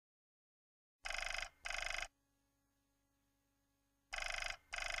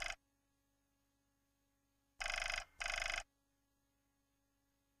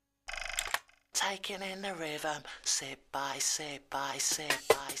Taking in the rhythm, sip by sip by sip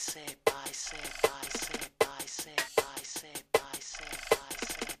by sip by sip by sip by sip by sip by sip by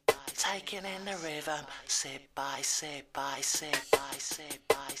sip by taking in the rhythm, sip by sip by sip by sip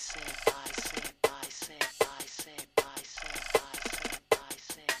by sip by sip by sip by sip by sip by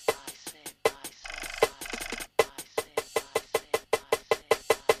sip by sip by sip by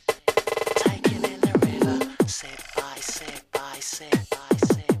sip taking in the rhythm, sip by sip by sip by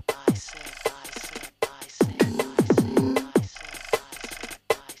sip by sip by sip by sip by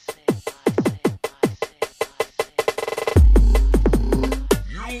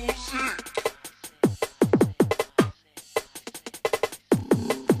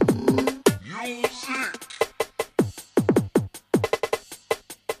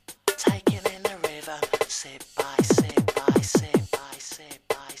taking in the rhythm, sip by sip by sip by sip by sip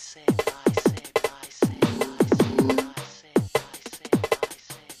by sip by sip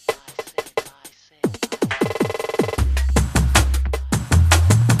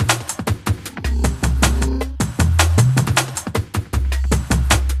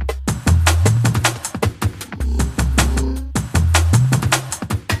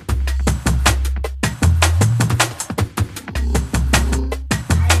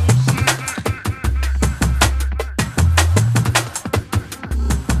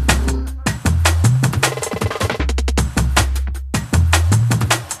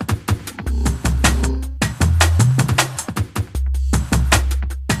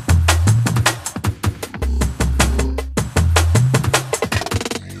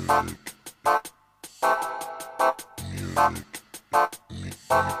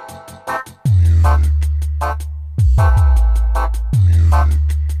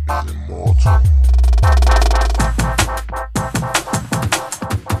immortal.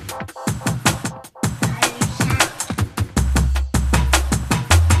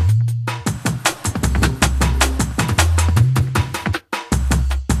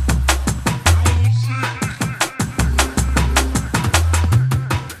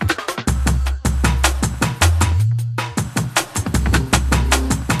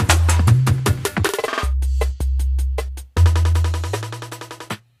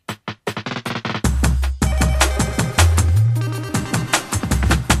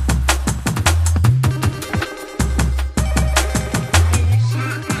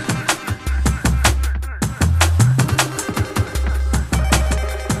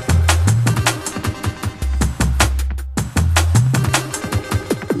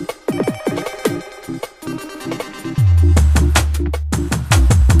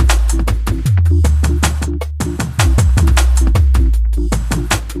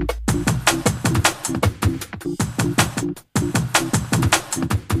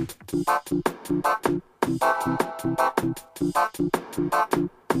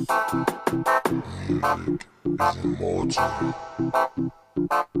 Immortal.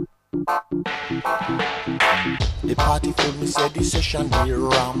 The party full, me say the session be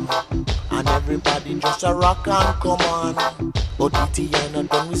ram, and everybody just a rock and come on. But DTI not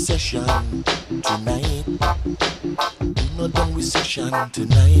done with session tonight. We not done with session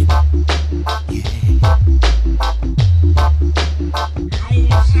tonight. Yeah.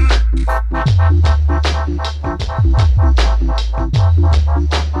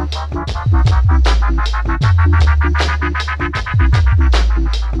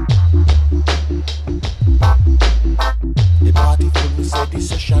 The party full, me say the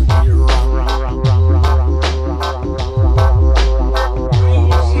session be ram.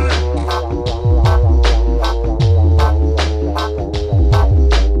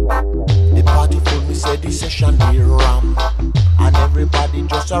 The party full, me say the session be ram, and everybody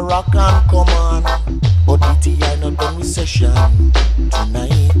just a rock and come on. But DTI not done with session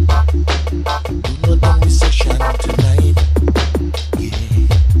tonight. We not done with session tonight. Yeah.